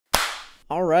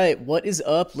All right, what is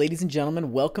up, ladies and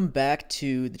gentlemen? Welcome back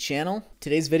to the channel.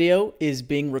 Today's video is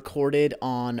being recorded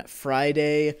on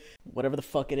Friday, whatever the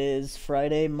fuck it is,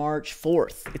 Friday, March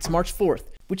 4th. It's March 4th,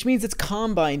 which means it's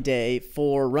Combine Day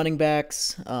for running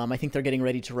backs. I think they're getting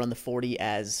ready to run the 40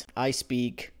 as I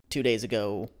speak 2 days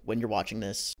ago when you're watching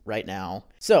this right now.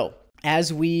 So,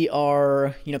 as we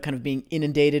are, kind of being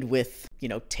inundated with,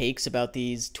 takes about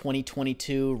these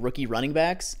 2022 rookie running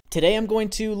backs, today I'm going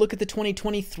to look at the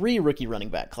 2023 rookie running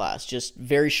back class just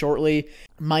very shortly.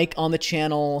 Mike on the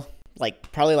channel,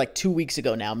 probably 2 weeks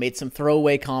ago now, made some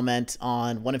throwaway comment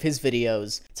on one of his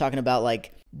videos talking about,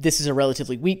 this is a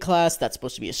relatively weak class, that's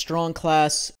supposed to be a strong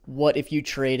class. What if you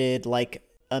traded,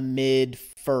 a mid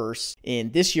first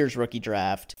in this year's rookie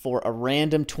draft for a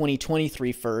random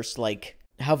 2023 first,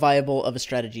 how viable of a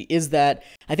strategy is that?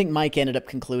 I think Mike ended up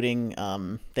concluding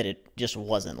that it just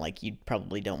wasn't. You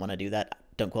probably don't want to do that.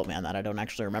 Don't quote me on that. I don't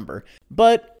actually remember.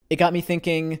 But it got me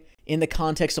thinking in the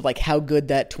context of how good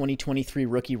that 2023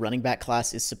 rookie running back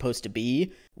class is supposed to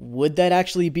be. Would that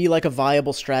actually be a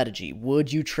viable strategy?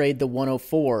 Would you trade the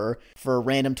 104 for a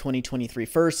random 2023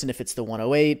 first? And if it's the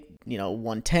 108,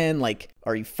 110,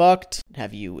 are you fucked?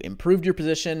 Have you improved your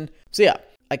position? So yeah.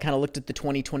 I kind of looked at the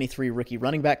 2023 rookie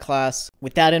running back class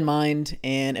with that in mind,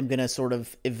 and I'm going to sort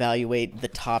of evaluate the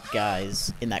top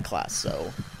guys in that class.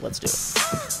 So let's do it.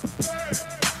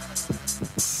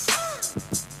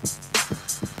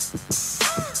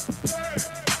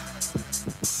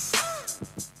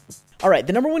 All right,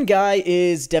 the number one guy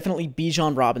is definitely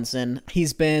Bijan Robinson.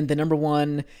 He's been the number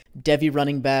one devy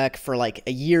running back for a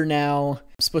year now.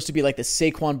 Supposed to be the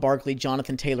Saquon Barkley,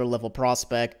 Jonathan Taylor level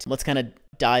prospect. Let's kind of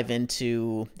dive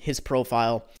into his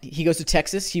profile. He goes to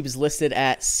Texas. He was listed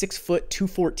at 6 foot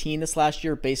 214 this last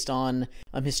year based on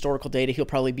historical data. He'll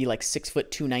probably be 6 foot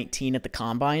 219 at the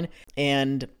combine.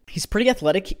 And he's pretty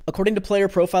athletic. According to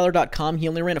playerprofiler.com, he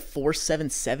only ran a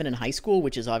 4.77 in high school,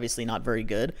 which is obviously not very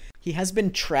good. He has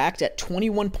been tracked at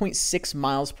 21.6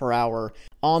 miles per hour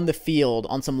on the field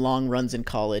on some long runs in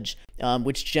college,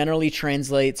 which generally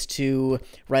translates to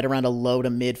right around a low to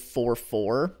mid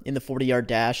 4.4 in the 40-yard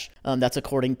dash. That's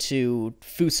according to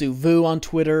Fusu Vu on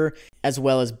Twitter, as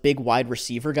well as Big Wide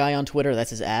Receiver Guy on Twitter.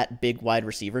 That's his @Big Wide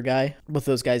Receiver Guy. Both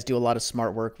those guys do a lot of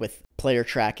smart work with player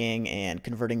tracking and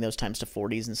converting those times to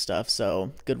 40s and stuff,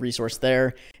 so good resource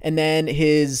there. And then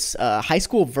his high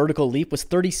school vertical leap was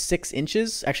 36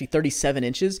 inches, actually 37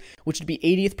 inches, which would be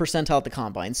 80th percentile at the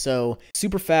combine. So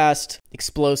super fast,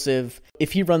 explosive.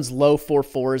 If he runs low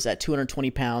 4.4s at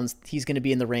 220 pounds, he's going to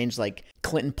be in the range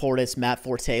Clinton Portis, Matt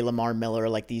Forte, Lamar Miller,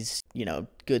 these,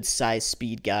 good size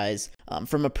speed guys.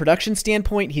 From a production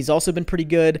standpoint, he's also been pretty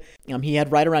good. He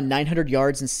had right around 900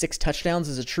 yards and 6 touchdowns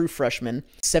as a true freshman.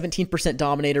 17%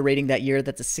 dominator rating that year.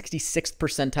 That's a 66th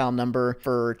percentile number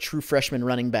for true freshman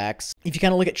running backs. If you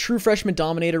kind of look at true freshman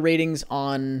dominator ratings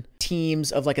on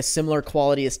teams of a similar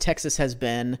quality as Texas has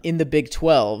been in the Big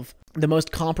 12, the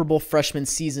most comparable freshman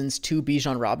seasons to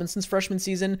Bijan Robinson's freshman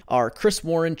season are Chris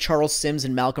Warren, Charles Sims,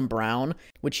 and Malcolm Brown,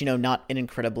 which, not an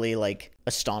incredibly,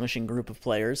 astonishing group of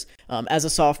players. As a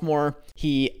sophomore,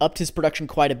 he upped his production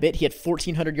quite a bit. He had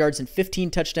 1,400 yards and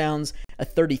 15 touchdowns, a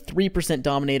 33%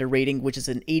 dominator rating, which is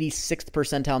an 86th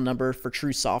percentile number for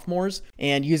true sophomores.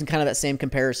 And using kind of that same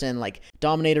comparison,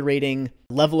 dominator rating,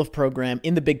 level of program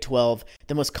in the Big 12,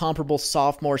 the most comparable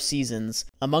sophomore seasons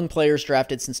among players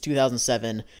drafted since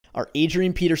 2007 are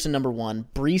Adrian Peterson number 1,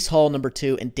 Breece Hall number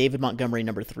 2, and David Montgomery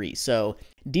number 3. So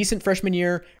decent freshman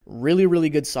year, really, really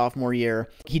good sophomore year.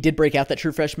 He did break out that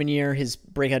true freshman year. His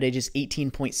breakout age is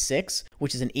 18.6,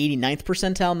 which is an 89th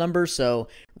percentile number. So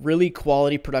really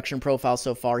quality production profile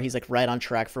so far. He's right on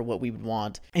track for what we would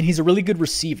want. And he's a really good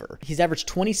receiver. He's averaged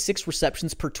 26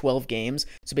 receptions per 12 games.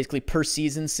 So basically per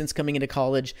season since coming into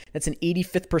college. That's an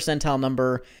 85th percentile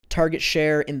number. Target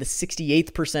share in the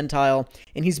 68th percentile.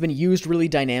 And he's been used really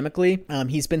dynamically.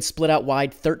 He's been split out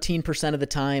wide 13% of the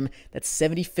time. That's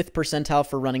 75th percentile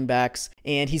for running backs.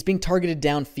 And he's being targeted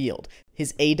downfield.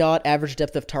 His ADOT, average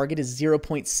depth of target, is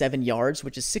 0.7 yards,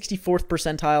 which is 64th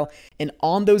percentile. And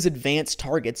on those advanced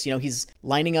targets, he's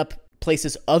lining up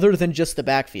places other than just the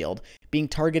backfield, being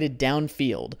targeted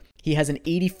downfield. He has an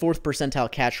 84th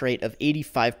percentile catch rate of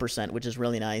 85%, which is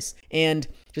really nice. And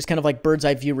just kind of bird's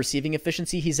eye view receiving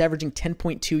efficiency, he's averaging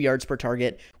 10.2 yards per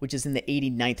target, which is in the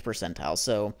 89th percentile.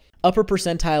 So upper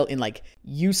percentile in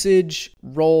usage,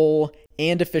 role,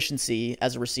 and efficiency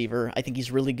as a receiver. I think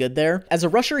he's really good there. As a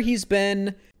rusher, he's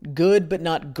been good, but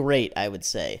not great, I would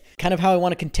say. Kind of how I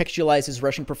want to contextualize his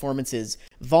rushing performance is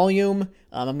volume.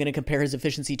 I'm going to compare his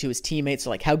efficiency to his teammates. So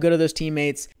like, how good are those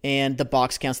teammates, and the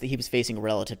box counts that he was facing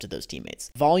relative to those teammates.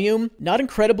 Volume, not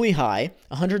incredibly high,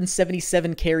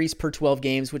 177 carries per 12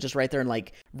 games, which is right there in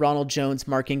like Ronald Jones,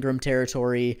 Mark Ingram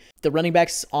territory. The running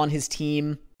backs on his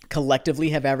team collectively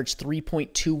have averaged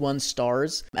 3.21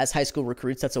 stars as high school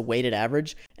recruits. That's a weighted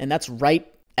average, and that's right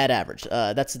at average.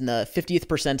 That's in the 50th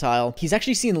percentile. He's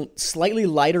actually seen slightly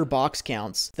lighter box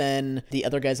counts than the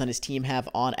other guys on his team have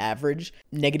on average.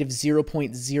 Negative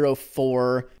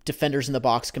 0.04 defenders in the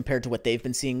box compared to what they've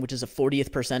been seeing, which is a 40th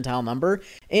percentile number.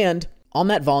 And on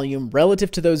that volume,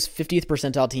 relative to those 50th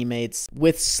percentile teammates,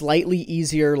 with slightly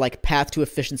easier like path to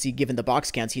efficiency given the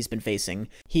box counts he's been facing,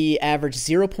 he averaged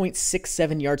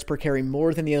 0.67 yards per carry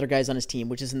more than the other guys on his team,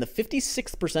 which is in the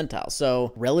 56th percentile.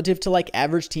 So relative to like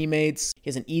average teammates, he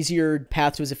has an easier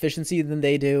path to his efficiency than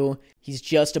they do. He's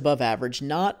just above average,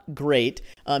 not great.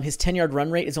 His 10-yard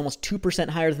run rate is almost 2%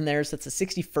 higher than theirs. That's a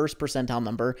 61st percentile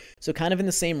number, so kind of in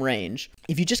the same range.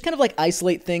 If you just kind of like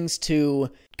isolate things to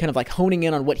kind of like honing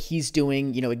in on what he's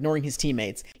doing, you know, ignoring his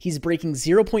teammates, he's breaking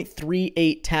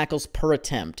 0.38 tackles per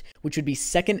attempt, which would be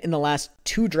second in the last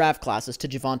 2 draft classes to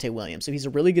Javonte Williams. So he's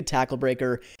a really good tackle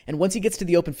breaker, and once he gets to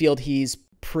the open field, he's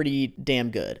pretty damn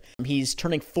good. He's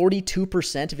turning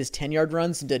 42% of his 10-yard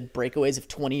runs into breakaways of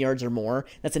 20 yards or more.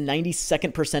 That's a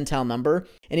 92nd percentile number.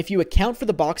 And if you account for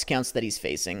the box counts that he's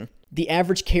facing, the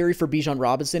average carry for Bijan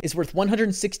Robinson is worth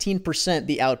 116%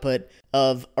 the output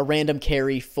of a random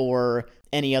carry for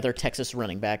any other Texas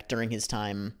running back during his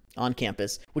time on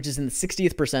campus, which is in the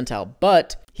 60th percentile.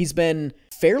 But he's been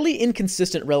fairly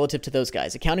inconsistent relative to those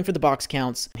guys. Accounting for the box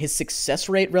counts, his success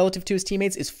rate relative to his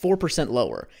teammates is 4%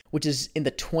 lower, which is in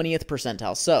the 20th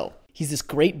percentile. So he's this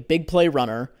great big play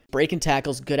runner, breaking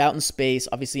tackles, good out in space.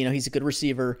 Obviously, you know, he's a good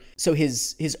receiver. So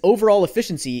his overall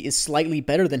efficiency is slightly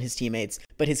better than his teammates,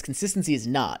 but his consistency is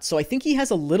not. So I think he has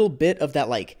a little bit of that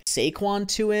like Saquon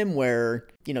to him where,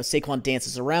 you know, Saquon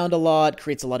dances around a lot,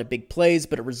 creates a lot of big plays,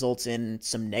 but it results in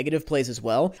some negative plays as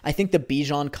well. I think the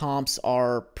Bijan comps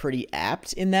are pretty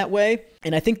apt in that way.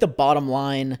 And I think the bottom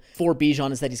line for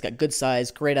Bijan is that he's got good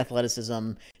size, great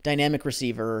athleticism, dynamic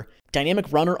receiver,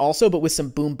 dynamic runner also, but with some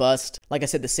boom bust. Like I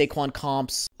said, the Saquon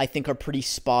comps I think are pretty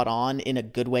spot on in a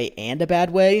good way and a bad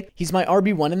way. He's my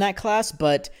RB1 in that class,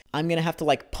 but I'm going to have to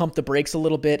like pump the brakes a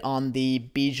little bit on the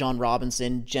Bijan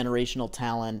Robinson generational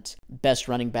talent, best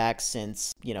running back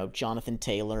since, you know, Jonathan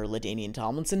Taylor, LaDainian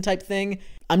Tomlinson type thing.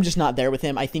 I'm just not there with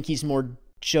him. I think he's more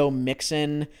Joe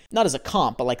Mixon, not as a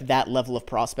comp, but like that level of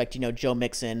prospect, you know, Joe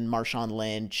Mixon, Marshawn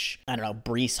Lynch, I don't know,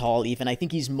 Breece Hall even. I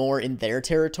think he's more in their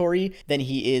territory than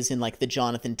he is in like the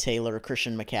Jonathan Taylor,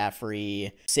 Christian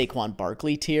McCaffrey, Saquon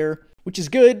Barkley tier, which is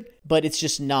good, but it's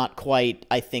just not quite,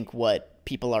 I think, what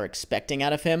people are expecting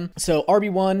out of him. So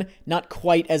RB1, not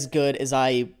quite as good as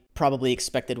I probably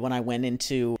expected when I went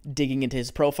into digging into his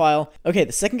profile. Okay,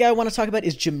 the second guy I want to talk about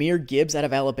is Jahmyr Gibbs out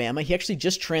of Alabama. He actually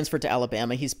just transferred to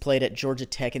Alabama. He's played at Georgia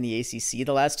Tech in the ACC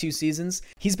the last 2 seasons.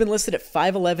 He's been listed at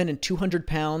 5'11 and 200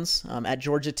 pounds at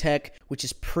Georgia Tech, which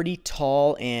is pretty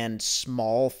tall and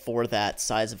small for that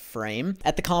size of frame.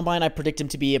 At the combine, I predict him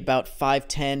to be about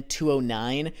 5'10",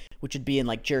 209, which would be in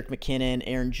like Jerick McKinnon,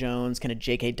 Aaron Jones, kind of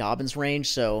J.K. Dobbins range.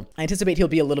 So I anticipate he'll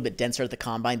be a little bit denser at the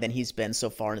combine than he's been so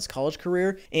far in his college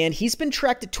career. And he's been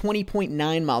tracked at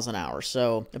 20.9 miles an hour.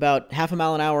 So about half a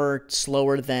mile an hour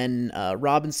slower than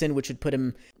Robinson, which would put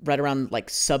him right around like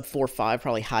sub 4.5,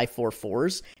 probably high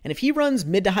 4.4s. And if he runs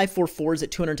mid to high 4.4s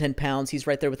at 210 pounds, he's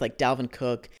right there with like Dalvin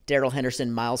Cook, Darrell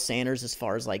Henderson, Miles Sanders as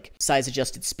far as like size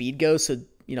adjusted speed goes. So,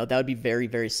 you know, that would be very,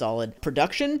 very solid.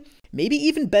 Production, maybe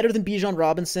even better than Bijan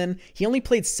Robinson. He only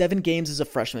played 7 games as a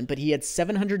freshman, but he had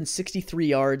 763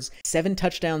 yards, 7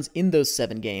 touchdowns in those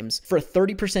 7 games for a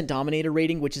 30% dominator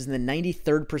rating, which is in the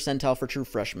 93rd percentile for true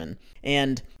freshmen.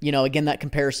 And, you know, again, that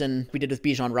comparison we did with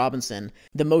Bijan Robinson,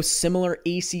 the most similar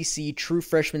ACC true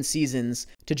freshman seasons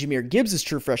to Jahmyr Gibbs'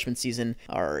 true freshman season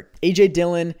are A.J.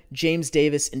 Dillon, James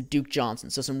Davis, and Duke Johnson.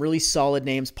 So some really solid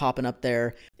names popping up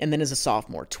there. And then as a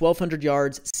sophomore, 1,200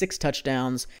 yards, 6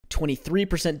 touchdowns,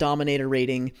 23% dominator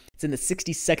rating. It's in the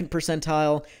 62nd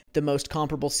percentile. The most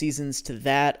comparable seasons to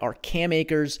that are Cam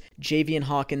Akers, Javian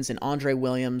Hawkins, and Andre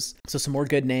Williams. So some more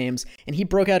good names. And he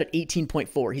broke out at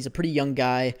 18.4. He's a pretty young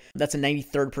guy. That's a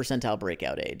 93rd percentile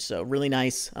breakout age. So really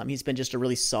nice. He's been just a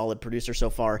really solid producer so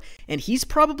far. And he's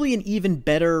probably an even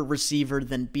better receiver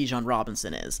than Bijan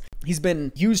Robinson is. He's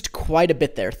been used quite a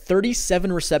bit there.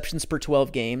 37 receptions per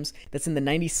 12 games. That's in the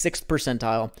 96th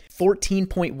percentile.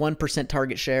 14.1%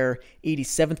 target share,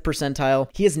 87th percentile.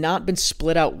 He has not been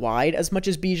split out wide as much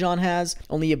as Bijan has,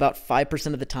 only about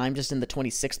 5% of the time, just in the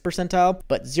 26th percentile,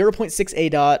 but 0.6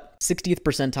 ADOT, 60th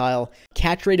percentile,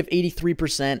 catch rate of 83%,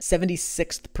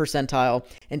 76th percentile,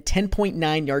 and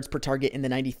 10.9 yards per target in the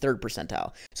 93rd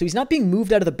percentile. So he's not being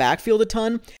moved out of the backfield a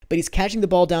ton, but he's catching the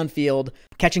ball downfield,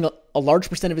 catching a large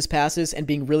percent of his passes, and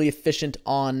being really efficient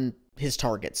on his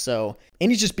targets. So,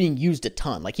 and he's just being used a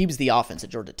ton. Like, he was the offense at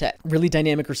Georgia Tech. Really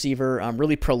dynamic receiver,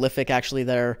 really prolific actually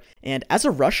there. And as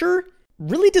a rusher,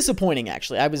 really disappointing,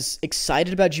 actually. I was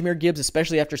excited about Jahmyr Gibbs,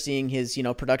 especially after seeing his,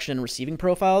 production and receiving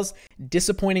profiles.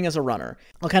 Disappointing as a runner.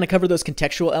 I'll kind of cover those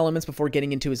contextual elements before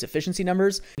getting into his efficiency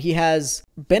numbers. He has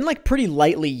been pretty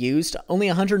lightly used, only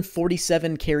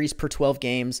 147 carries per 12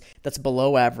 games. That's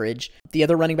below average. The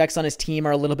other running backs on his team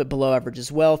are a little bit below average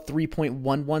as well.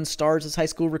 3.11 stars as high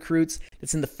school recruits.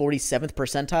 That's in the 47th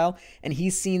percentile. And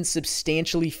he's seen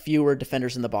substantially fewer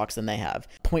defenders in the box than they have.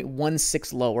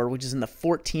 0.16 lower, which is in the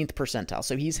 14th percentile.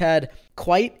 So he's had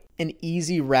quite an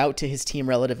easy route to his team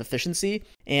relative efficiency,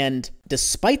 and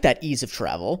despite that ease of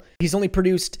travel, he's only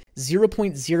produced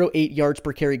 0.08 yards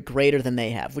per carry greater than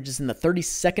they have, which is in the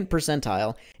 32nd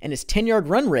percentile, and his 10-yard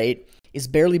run rate is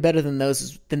barely better than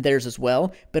theirs as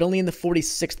well, but only in the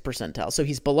 46th percentile. So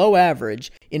he's below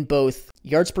average in both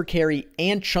yards per carry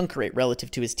and chunk rate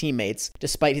relative to his teammates.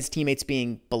 Despite his teammates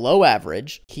being below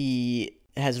average, he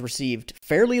has received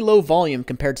fairly low volume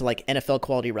compared to NFL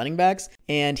quality running backs,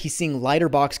 and he's seeing lighter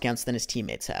box counts than his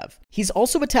teammates have. He's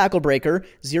also a tackle breaker,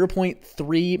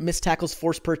 0.3 missed tackles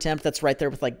forced per attempt. That's right there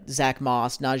with Zach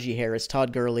Moss, Najee Harris,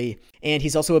 Todd Gurley. And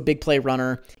he's also a big play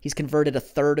runner. He's converted a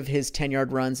third of his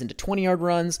 10-yard runs into 20-yard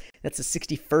runs. That's a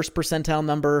 61st percentile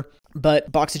number.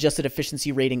 But box adjusted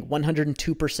efficiency rating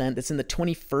 102%. That's in the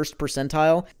 21st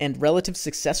percentile, and relative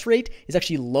success rate is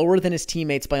actually lower than his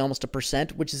teammates by almost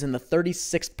 1%, which is in the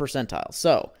 36th percentile.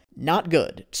 So not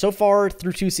good. So far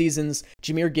through 2 seasons,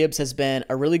 Jahmyr Gibbs has been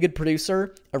a really good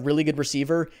producer, a really good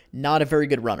receiver, not a very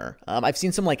good runner. I've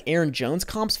seen some Aaron Jones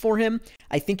comps for him.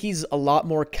 I think he's a lot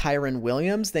more Kyren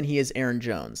Williams than he is Aaron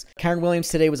Jones. Kyren Williams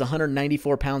today was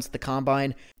 194 pounds at the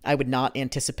combine. I would not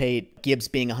anticipate Gibbs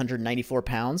being 194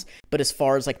 pounds, but as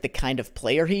far as the kind of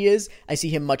player he is, I see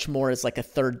him much more as a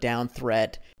third down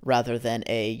threat rather than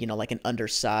a, an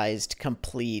undersized,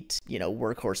 complete,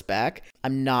 workhorse back.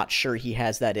 I'm not sure he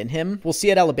has that in him. We'll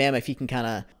see at Alabama if he can kind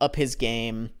of up his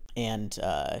game and,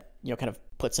 kind of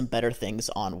put some better things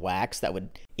on wax that would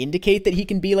indicate that he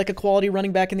can be a quality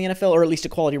running back in the NFL, or at least a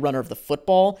quality runner of the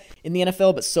football in the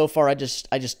NFL. But so far, I just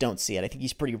don't see it. I think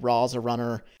he's pretty raw as a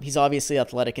runner. He's obviously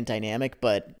athletic and dynamic,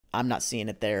 but I'm not seeing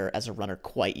it there as a runner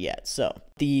quite yet. So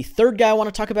the third guy I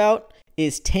want to talk about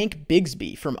is Tank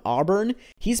Bigsby from Auburn.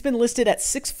 He's been listed at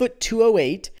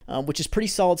 6'208", which is pretty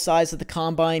solid size at the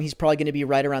combine. He's probably going to be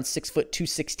right around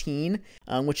 6'216",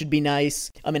 which would be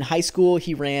nice. In high school,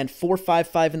 he ran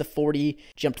 4.55 in the 40,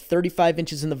 jumped 35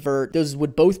 inches in the vert. Those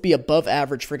would both be above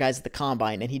average for guys at the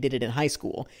combine, and he did it in high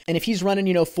school. And if he's running,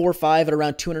 4.5 at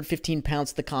around 215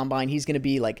 pounds at the combine, he's going to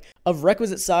be of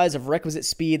requisite size, of requisite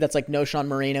speed. That's Noshawn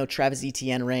Moreno, Travis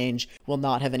Etienne range. Will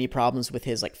not have any problems with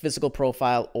his physical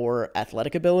profile or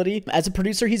athletic ability. As a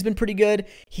producer, he's been pretty good.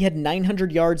 He had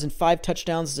 900 yards and 5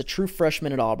 touchdowns as a true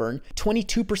freshman at Auburn,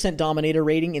 22% dominator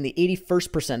rating in the 81st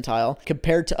percentile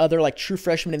compared to other true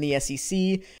freshmen in the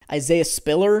SEC. Isaiah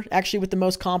Spiller actually with the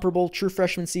most comparable true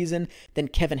freshman season, then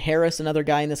Kevin Harris, another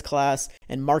guy in this class,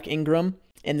 and Mark Ingram.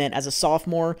 And then as a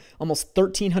sophomore, almost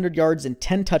 1,300 yards and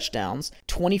 10 touchdowns,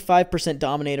 25%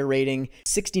 dominator rating,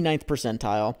 69th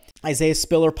percentile. Isaiah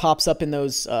Spiller pops up in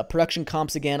those production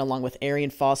comps again, along with Arian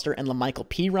Foster and LaMichael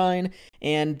Pirine.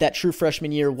 And that true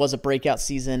freshman year was a breakout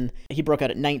season. He broke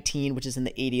out at 19, which is in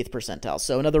the 80th percentile.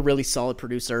 So another really solid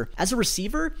producer. As a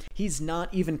receiver, he's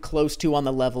not even close to on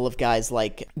the level of guys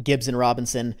like Gibbs and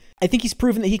Robinson. I think he's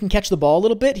proven that he can catch the ball a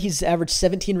little bit. He's averaged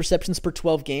 17 receptions per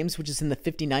 12 games, which is in the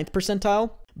 59th percentile.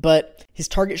 But his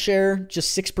target share,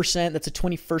 just 6%. That's a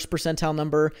 21st percentile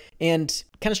number. And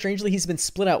kind of strangely, he's been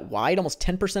split out wide almost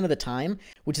 10% of the time,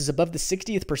 which is above the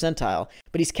 60th percentile.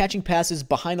 But he's catching passes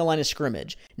behind the line of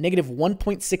scrimmage, negative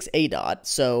 1.6 ADOT.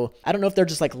 So I don't know if they're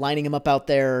just lining him up out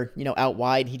there, out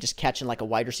wide. He just catching a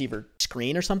wide receiver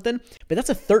screen or something. But that's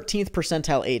a 13th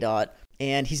percentile ADOT.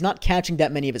 And he's not catching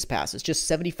that many of his passes, just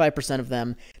 75% of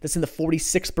them. That's in the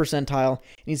 46th percentile.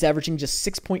 And he's averaging just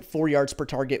 6.4 yards per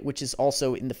target, which is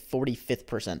also in the 45th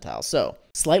percentile. So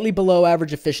slightly below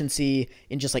average efficiency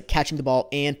in just like catching the ball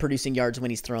and producing yards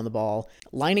when he's throwing the ball.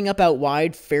 Lining up out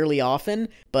wide fairly often,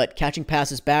 but catching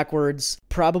passes backwards,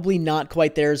 probably not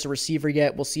quite there as a receiver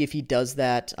yet. We'll see if he does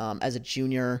that as a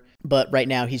junior, but right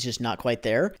now he's just not quite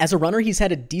there. As a runner, he's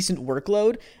had a decent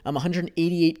workload,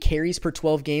 188 carries per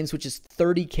 12 games, which is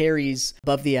 30 carries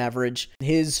above the average.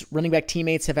 His running back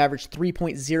teammates have averaged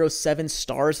 3.07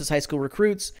 stars as high school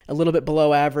recruits, a little bit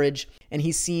below average, and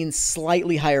he's seen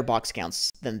slightly higher box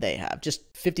counts than they have,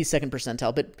 just 52nd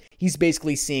percentile, but he's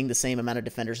basically seeing the same amount of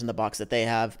defenders in the box that they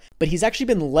have, but he's actually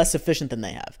been less efficient than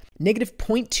they have. Negative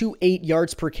 0.28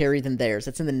 yards per carry than theirs.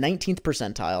 That's in the 19th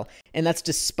percentile, and that's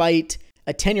despite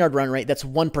a 10-yard run rate that's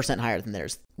 1% higher than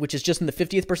theirs, which is just in the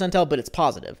 50th percentile, but it's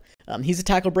positive. He's a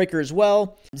tackle breaker as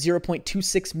well,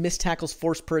 0.26 missed tackles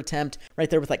forced per attempt, right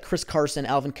there with like Chris Carson,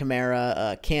 Alvin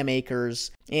Kamara, Cam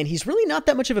Akers, and he's really not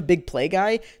that much of a big play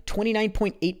guy,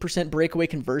 29.8% breakaway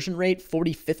conversion rate,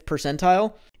 45th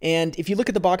percentile. And if you look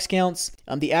at the box counts,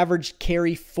 the average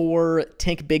carry for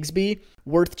Tank Bigsby,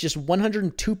 worth just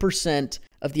 102%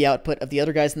 of the output of the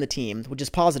other guys in the team, which is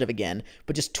positive again,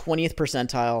 but just 20th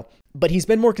percentile. But he's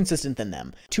been more consistent than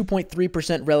them.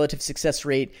 2.3% relative success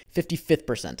rate, 55th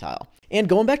percentile. And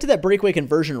going back to that breakaway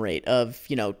conversion rate of,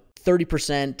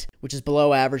 30%, which is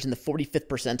below average in the 45th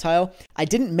percentile, I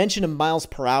didn't mention a miles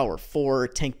per hour for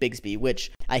Tank Bigsby,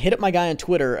 which I hit up my guy on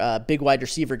Twitter, big wide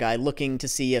receiver guy, looking to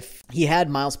see if he had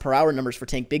miles per hour numbers for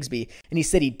Tank Bigsby. And he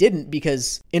said he didn't,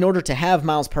 because in order to have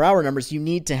miles per hour numbers, you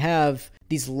need to have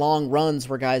these long runs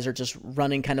where guys are just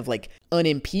running kind of like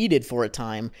unimpeded for a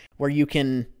time, where you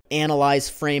can analyze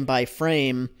frame by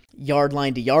frame, yard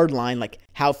line to yard line, like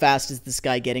how fast is this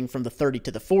guy getting from the 30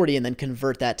 to the 40, and then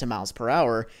convert that to miles per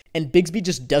hour. And Bigsby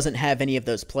just doesn't have any of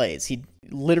those plays. He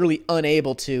literally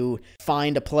unable to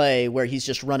find a play where he's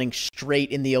just running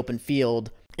straight in the open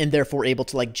field and therefore able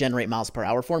to like generate miles per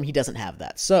hour for him. He doesn't have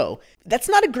that. So that's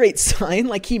not a great sign.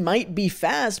 Like, he might be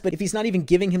fast, but if he's not even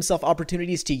giving himself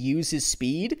opportunities to use his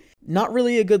speed, not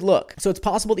really a good look. So it's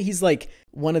possible that he's like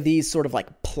one of these sort of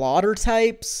like plotter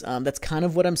types. That's kind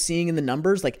of what I'm seeing in the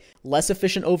numbers, like less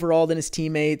efficient overall than his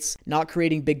teammates, not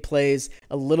creating big plays,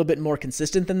 a little bit more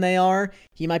consistent than they are.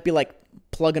 He might be like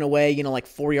plugging away, like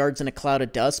 4 yards in a cloud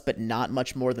of dust, but not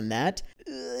much more than that.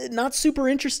 Not super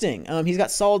interesting. He's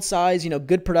got solid size,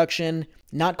 good production,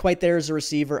 not quite there as a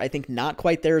receiver. I think not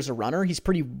quite there as a runner. He's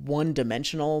pretty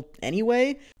one-dimensional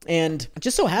anyway. And it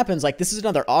just so happens, like, this is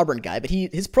another Auburn guy, but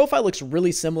his profile looks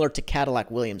really similar to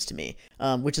Cadillac Williams to me,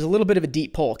 which is a little bit of a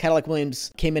deep pull. Cadillac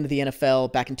Williams came into the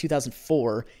NFL back in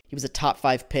 2004. He was a top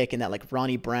 5 pick in that like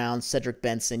Ronnie Brown, Cedric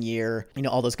Benson year.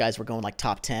 All those guys were going like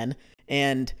top 10.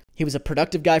 And he was a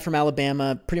productive guy from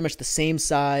Alabama, pretty much the same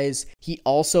size. He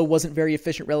also wasn't very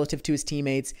efficient relative to his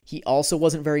teammates. He also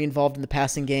wasn't very involved in the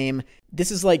passing game.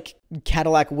 This is like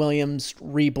Cadillac Williams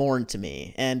reborn to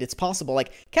me. And it's possible,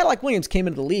 like, Cadillac Williams came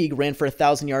into the league, ran for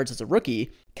 1,000 yards as a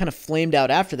rookie, kind of flamed out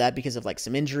after that because of like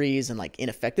some injuries and like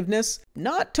ineffectiveness.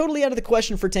 Not totally out of the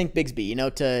question for Tank Bigsby,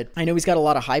 I know he's got a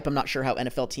lot of hype. I'm not sure how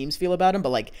NFL teams feel about him, but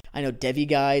like, I know devy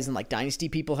guys and like dynasty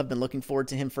people have been looking forward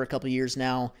to him for a couple of years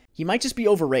now. He might just be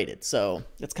overrated. So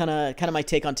that's kind of my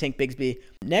take on Tank Bigsby.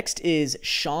 Next is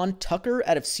Sean Tucker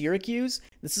out of Syracuse.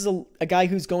 This is a guy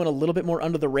who's going a little bit more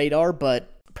under the radar,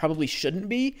 but probably shouldn't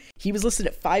be. He was listed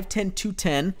at 5'10",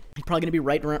 210. He's probably going to be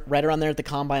right around there at the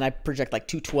combine. I project like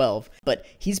 212. But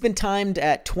he's been timed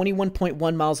at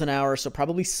 21.1 miles an hour, so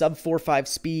probably sub 4.5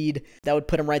 speed. That would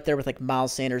put him right there with like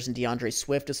Miles Sanders and DeAndre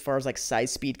Swift as far as like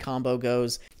size-speed combo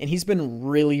goes. And he's been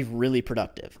really, really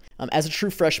productive. As a true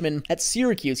freshman at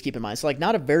Syracuse, keep in mind, so like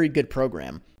not a very good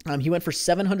program. He went for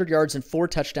 700 yards and 4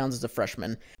 touchdowns as a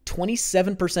freshman,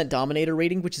 27% dominator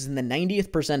rating, which is in the 90th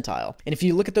percentile. And if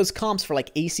you look at those comps for like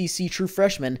ACC true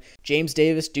freshmen, James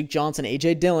Davis, Duke Johnson,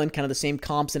 A.J. Dillon, kind of the same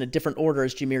comps in a different order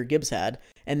as Jahmyr Gibbs had.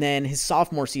 And then his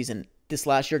sophomore season, this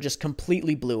last year, just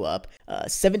completely blew up.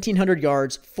 1,700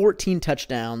 yards, 14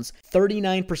 touchdowns,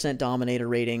 39% dominator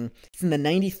rating. It's in the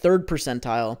 93rd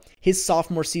percentile. His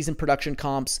sophomore season production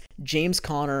comps, James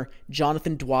Conner,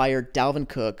 Jonathan Dwyer, Dalvin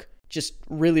Cook, just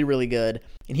really, really good.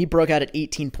 And he broke out at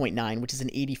 18.9, which is an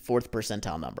 84th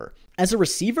percentile number. As a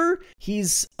receiver,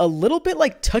 he's a little bit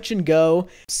like touch and go.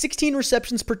 16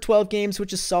 receptions per 12 games,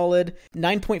 which is solid.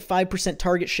 9.5%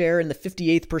 target share in the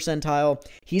 58th percentile.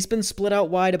 He's been split out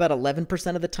wide about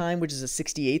 11% of the time, which is a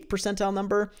 68th percentile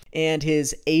number. And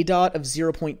his ADOT of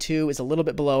 0.2 is a little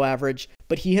bit below average,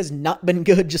 but he has not been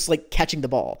good just like catching the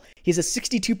ball. He has a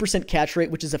 62% catch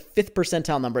rate, which is a 5th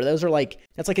percentile number. That's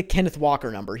like a Kenneth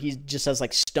Walker number. He just has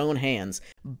like stone hands,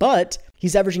 but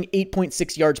he's averaging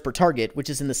 8.6 yards per target, which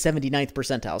is in the 79th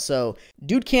percentile. So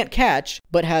dude can't catch,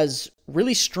 but has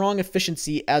really strong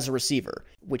efficiency as a receiver,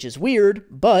 which is weird,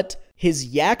 but his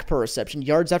yak per reception,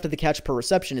 yards after the catch per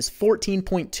reception, is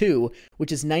 14.2,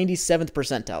 which is 97th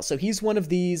percentile. So he's one of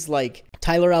these, like,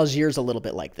 Tyler Algier's a little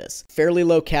bit like this. Fairly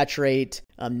low catch rate,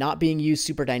 not being used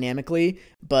super dynamically,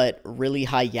 but really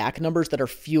high yak numbers that are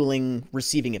fueling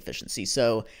receiving efficiency.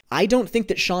 So I don't think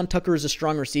that Sean Tucker is a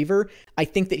strong receiver. I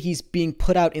think that he's being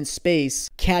put out in space,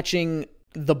 catching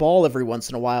the ball every once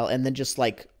in a while, and then just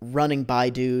like running by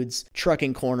dudes,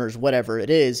 trucking corners, whatever it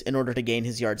is, in order to gain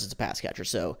his yards as a pass catcher.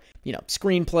 So, you know,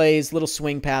 screen plays, little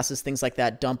swing passes, things like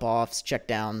that, dump offs, check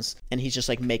downs, and he's just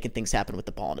like making things happen with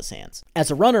the ball in his hands.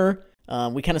 As a runner,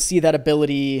 we kind of see that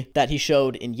ability that he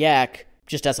showed in yak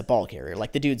just as a ball carrier.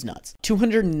 Like, the dude's nuts.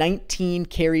 219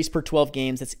 carries per 12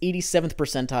 games. That's 87th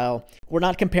percentile. We're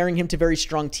not comparing him to very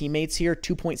strong teammates here.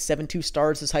 2.72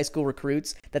 stars as high school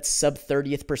recruits. That's sub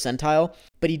 30th percentile.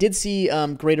 But he did see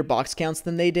greater box counts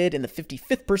than they did in the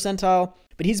 55th percentile.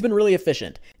 But he's been really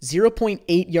efficient.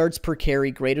 0.8 yards per carry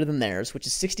greater than theirs, which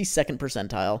is 62nd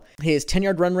percentile. His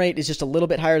 10-yard run rate is just a little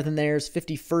bit higher than theirs,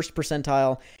 51st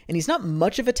percentile. And he's not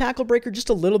much of a tackle breaker, just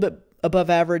a little bit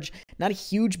above average. Not a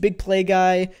huge big play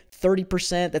guy,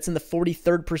 30%. That's in the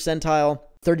 43rd percentile.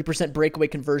 30% breakaway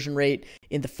conversion rate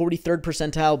in the 43rd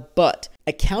percentile. But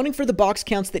accounting for the box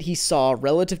counts that he saw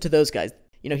relative to those guys,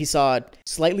 you know, he saw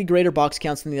slightly greater box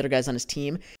counts than the other guys on his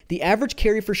team. The average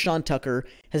carry for Sean Tucker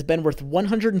has been worth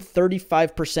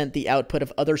 135% the output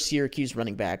of other Syracuse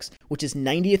running backs, which is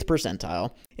 90th percentile.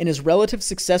 And his relative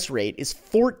success rate is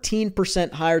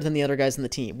 14% higher than the other guys on the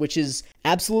team, which is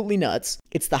absolutely nuts.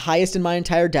 It's the highest in my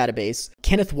entire database.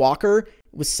 Kenneth Walker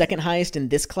was second highest in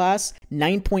this class,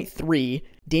 9.3.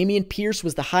 Damian Pierce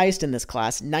was the highest in this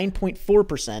class,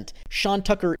 9.4%. Sean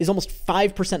Tucker is almost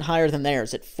 5% higher than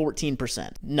theirs at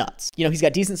 14%. Nuts. You know, he's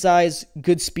got decent size,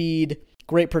 good speed,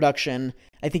 great production.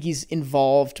 I think he's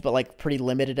involved, but like pretty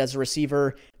limited as a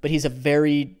receiver, but he's a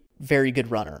very good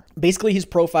runner. Basically, his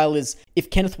profile is, if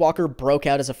Kenneth Walker broke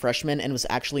out as a freshman and was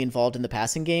actually involved in the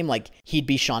passing game, like, he'd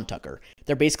be Sean Tucker.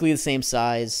 They're basically the same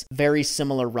size, very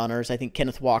similar runners. I think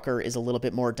Kenneth Walker is a little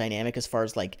bit more dynamic as far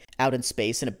as like out in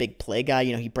space and a big play guy.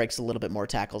 You know, he breaks a little bit more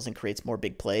tackles and creates more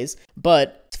big plays.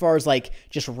 But as far as like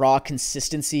just raw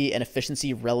consistency and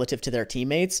efficiency relative to their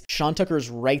teammates, Sean Tucker is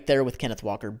right there with Kenneth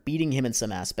Walker, beating him in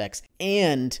some aspects.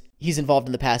 And he's involved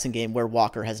in the passing game where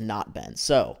Walker has not been.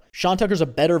 So Sean Tucker's a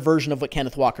better version of what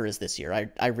Kenneth Walker is this year.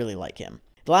 I really like him.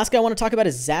 The last guy I want to talk about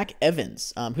is Zach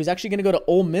Evans, who's actually going to go to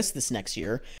Ole Miss this next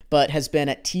year, but has been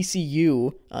at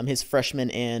TCU his freshman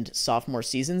and sophomore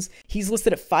seasons. He's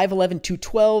listed at 5'11",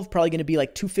 212, probably going to be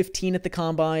like 215 at the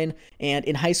combine. And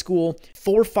in high school,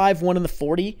 4.51 in the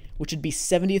 40, which would be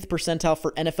 70th percentile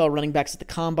for NFL running backs at the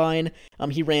combine.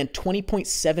 He ran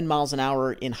 20.7 miles an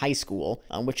hour in high school,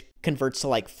 which converts to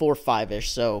like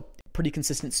 4.5-ish, so pretty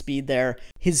consistent speed there.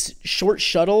 His short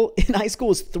shuttle in high school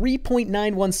was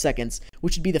 3.91 seconds,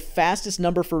 which would be the fastest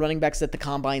number for running backs at the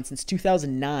combine since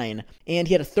 2009. And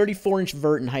he had a 34-inch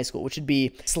vert in high school, which would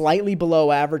be slightly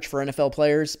below average for NFL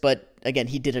players. But again,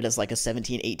 he did it as like a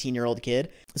 17, 18-year-old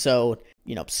kid. So,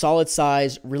 you know, solid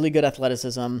size, really good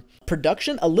athleticism.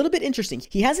 Production, a little bit interesting.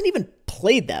 He hasn't even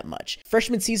played that much.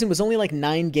 Freshman season was only like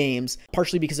 9 games,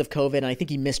 partially because of COVID, and I think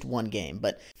he missed 1 game.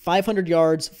 But 500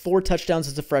 yards, 4 touchdowns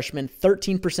as a freshman,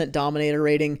 13% dominator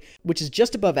rating, which is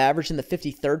just above average in the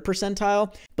 53rd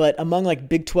percentile. But among like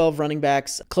Big 12 running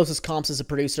backs, closest comps as a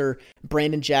producer,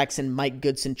 Brandon Jackson, Mike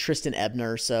Goodson, Tristan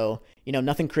Ebner. So, you know,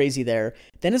 nothing crazy there.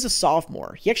 Then as a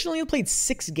sophomore, he actually only played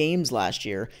 6 games last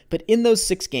year, but in those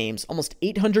 6 games, almost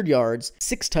 800 yards,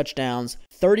 6 touchdowns,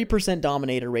 30%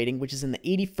 dominator rating, which is in the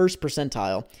 81st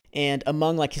percentile. And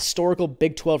among like historical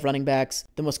Big 12 running backs,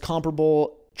 the most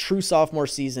comparable true sophomore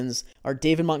seasons are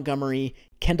David Montgomery,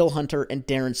 Kendall Hunter, and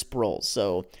Darren Sproles.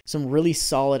 So some really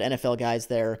solid NFL guys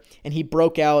there. And he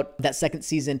broke out that second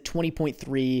season,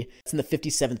 20.3. It's in the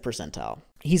 57th percentile.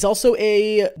 He's also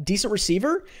a decent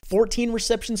receiver, 14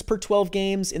 receptions per 12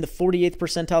 games in the 48th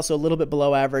percentile, so a little bit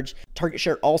below average. Target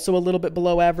share also a little bit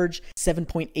below average,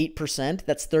 7.8%.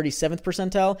 That's 37th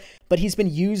percentile, but he's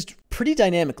been used pretty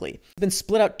dynamically. He's been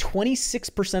split out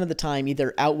 26% of the time,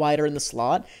 either out wide or in the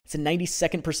slot. It's a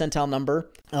 92nd percentile number.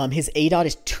 His ADOT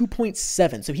is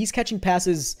 2.7, so he's catching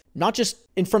passes not just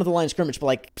in front of the line of scrimmage, but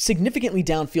like significantly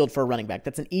downfield for a running back.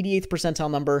 That's an 88th percentile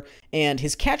number, and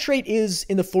his catch rate is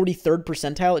in the 43rd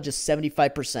percentile at just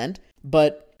 75%.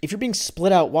 But if you're being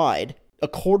split out wide, a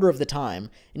quarter of the time,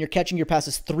 and you're catching your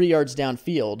passes 3 yards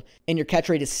downfield, and your catch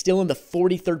rate is still in the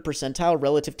 43rd percentile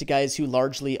relative to guys who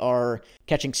largely are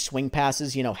catching swing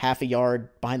passes, you know, half a yard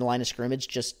behind the line of scrimmage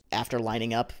just after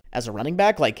lining up as a running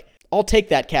back, like, I'll take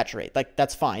that catch rate. Like,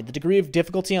 that's fine. The degree of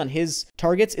difficulty on his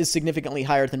targets is significantly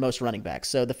higher than most running backs.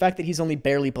 So the fact that he's only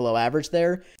barely below average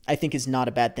there, I think is not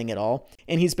a bad thing at all.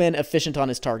 And he's been efficient on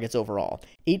his targets overall.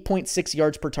 8.6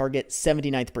 yards per target,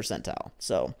 79th percentile.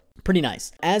 So pretty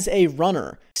nice. As a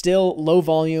runner, still low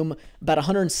volume, about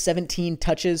 117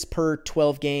 touches per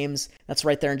 12 games. That's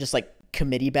right there in just like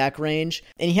committee back range.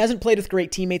 And he hasn't played with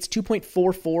great teammates,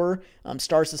 2.44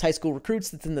 stars as high school recruits.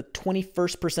 That's in the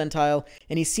 21st percentile.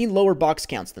 And he's seen lower box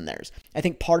counts than theirs. I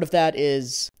think part of that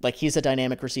is like he's a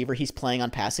dynamic receiver. He's playing on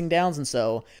passing downs. And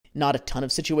so not a ton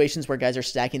of situations where guys are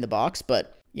stacking the box,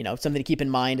 but you know, something to keep in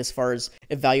mind as far as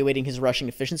evaluating his rushing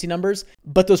efficiency numbers.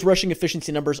 But those rushing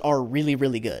efficiency numbers are really,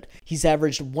 really good. He's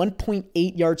averaged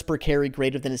 1.8 yards per carry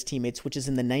greater than his teammates, which is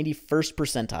in the 91st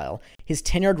percentile. His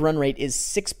 10-yard run rate is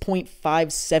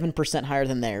 6.57% higher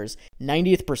than theirs,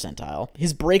 90th percentile.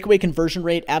 His breakaway conversion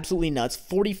rate, absolutely nuts,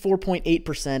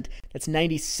 44.8%. That's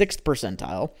 96th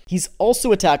percentile. He's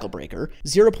also a tackle breaker,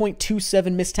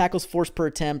 0.27 missed tackles forced per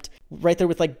attempt, right there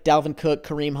with like Dalvin Cook,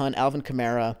 Kareem Hunt, Alvin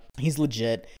Kamara. He's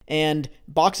legit. And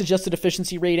box adjusted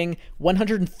efficiency rating,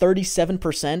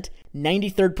 137%,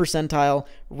 93rd percentile,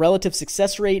 relative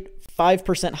success rate,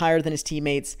 5% higher than his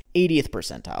teammates, 80th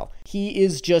percentile. He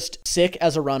is just sick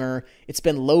as a runner. It's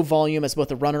been low volume as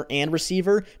both a runner and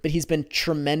receiver, but he's been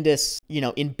tremendous, you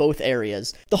know, in both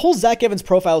areas. The whole Zach Evans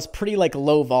profile is pretty like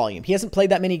low volume. He hasn't played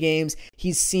that many games.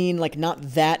 He's seen like not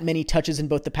that many touches in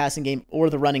both the passing game or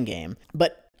the running game,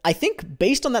 but I think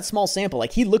based on that small sample,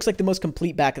 like he looks like the most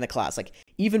complete back in the class, like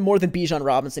even more than Bijan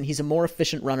Robinson. He's a more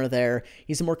efficient runner there.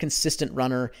 He's a more consistent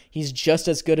runner. He's just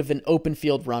as good of an open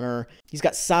field runner. He's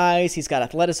got size. He's got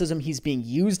athleticism. He's being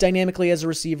used dynamically as a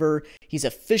receiver. He's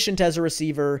efficient as a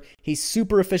receiver. He's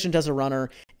super efficient as a runner.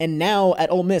 And now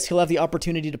at Ole Miss, he'll have the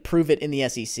opportunity to prove it in the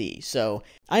SEC. So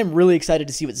I'm really excited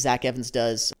to see what Zach Evans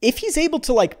does. If he's able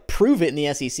to like prove it in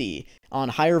the SEC, on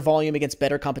higher volume against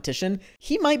better competition,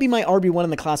 he might be my RB1 in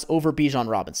the class over Bijan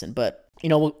Robinson, but you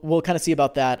know, we'll kind of see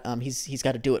about that. He's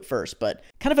got to do it first, but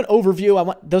kind of an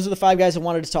overview. Those are the 5 guys I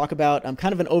wanted to talk about.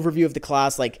 Kind of an overview of the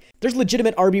class. Like there's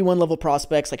legitimate RB1 level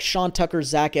prospects like Sean Tucker,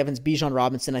 Zach Evans, Bijan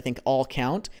Robinson, I think all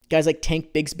count. Guys like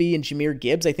Tank Bigsby and Jahmyr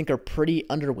Gibbs, I think are pretty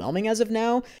underwhelming as of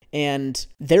now. And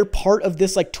they're part of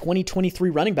this like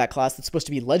 2023 running back class that's supposed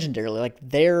to be legendary. Like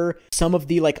they're some of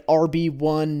the like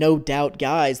RB1 no doubt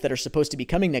guys that are supposed to be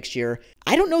coming next year.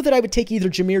 I don't know that I would take either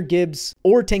Jahmyr Gibbs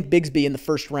or Tank Bigsby in the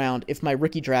first round if my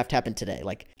rookie draft happened today.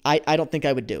 Like, I don't think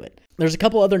I would do it. There's a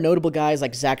couple other notable guys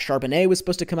like Zach Charbonnet was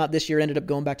supposed to come out this year, ended up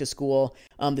going back to school.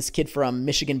 This kid from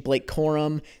Michigan, Blake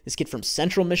Corum. This kid from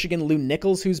Central Michigan, Lou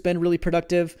Nichols, who's been really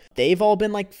productive. They've all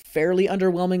been like fairly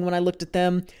underwhelming when I looked at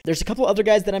them. There's a couple other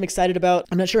guys that I'm excited about.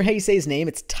 I'm not sure how you say his name.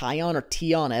 It's Tyon or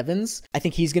Tion Evans. I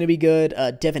think he's going to be good.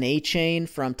 Devin A-Chain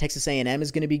from Texas A&M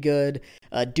is going to be good.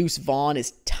 Deuce Vaughn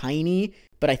is tiny,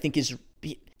 but I think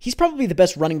he's probably the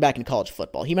best running back in college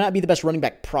football. He might not be the best running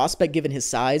back prospect given his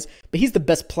size, but he's the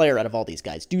best player out of all these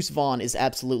guys. Deuce Vaughn is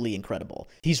absolutely incredible.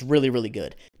 He's really, really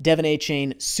good. Devin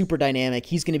A-Chain, super dynamic.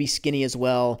 He's going to be skinny as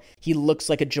well. He looks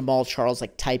like a Jamal Charles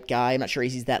like type guy. I'm not sure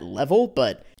he's that level,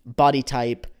 but body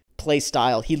type, play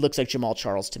style, he looks like Jamal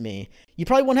Charles to me. You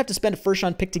probably won't have to spend a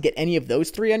first-round pick to get any of those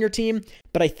 3 on your team,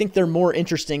 but I think they're more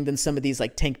interesting than some of these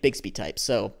like Tank Bigsby types,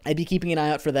 so I'd be keeping an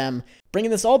eye out for them. Bringing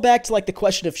this all back to like the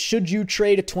question of should you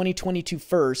trade a 2022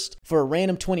 first for a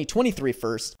random 2023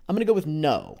 first, I'm going to go with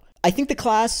no. I think the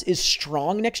class is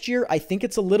strong next year. I think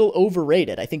it's a little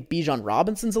overrated. I think Bijan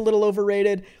Robinson's a little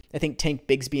overrated. I think Tank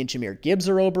Bigsby and Jahmyr Gibbs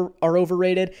are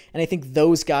overrated. And I think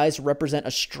those guys represent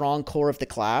a strong core of the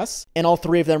class. And all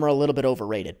 3 of them are a little bit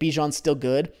overrated. Bijan's still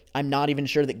good. I'm not even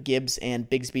sure that Gibbs and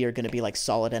Bigsby are going to be like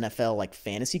solid NFL like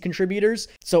fantasy contributors.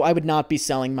 So I would not be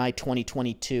selling my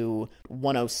 2022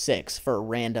 106 for a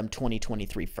random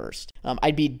 2023 first.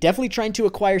 I'd be definitely trying to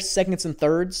acquire seconds and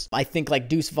thirds. I think like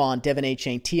Deuce Vaughn, Devin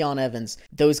A-Chain, Tion Evans,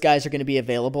 those guys are going to be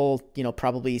available, you know,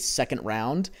 probably second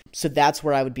round. So that's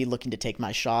where I would be looking to take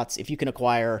my shots. If you can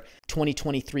acquire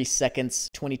 2023 seconds,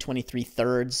 2023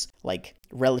 thirds, like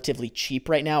relatively cheap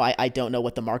right now. I don't know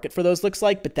what the market for those looks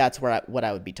like, but that's where what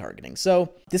I would be targeting.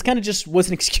 So this kind of just was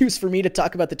an excuse for me to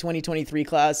talk about the 2023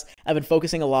 class. I've been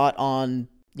focusing a lot on,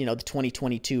 you know, the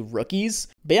 2022 rookies,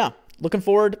 but yeah, looking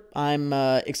forward. I'm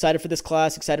excited for this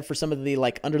class, excited for some of the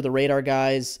like under the radar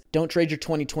guys. Don't trade your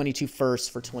 2022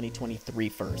 first for 2023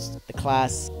 first. The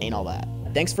class ain't all that.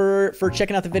 thanks for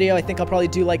checking out the video. I think I'll probably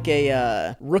do like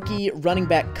a rookie running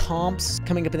back comps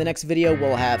coming up in the next video.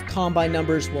 We'll have combine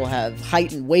numbers, we'll have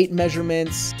height and weight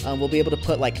measurements. We'll be able to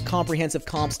put like comprehensive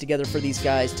comps together for these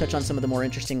guys, touch on some of the more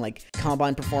interesting like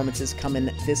combine performances coming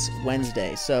this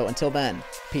Wednesday. So until then,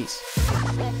 peace.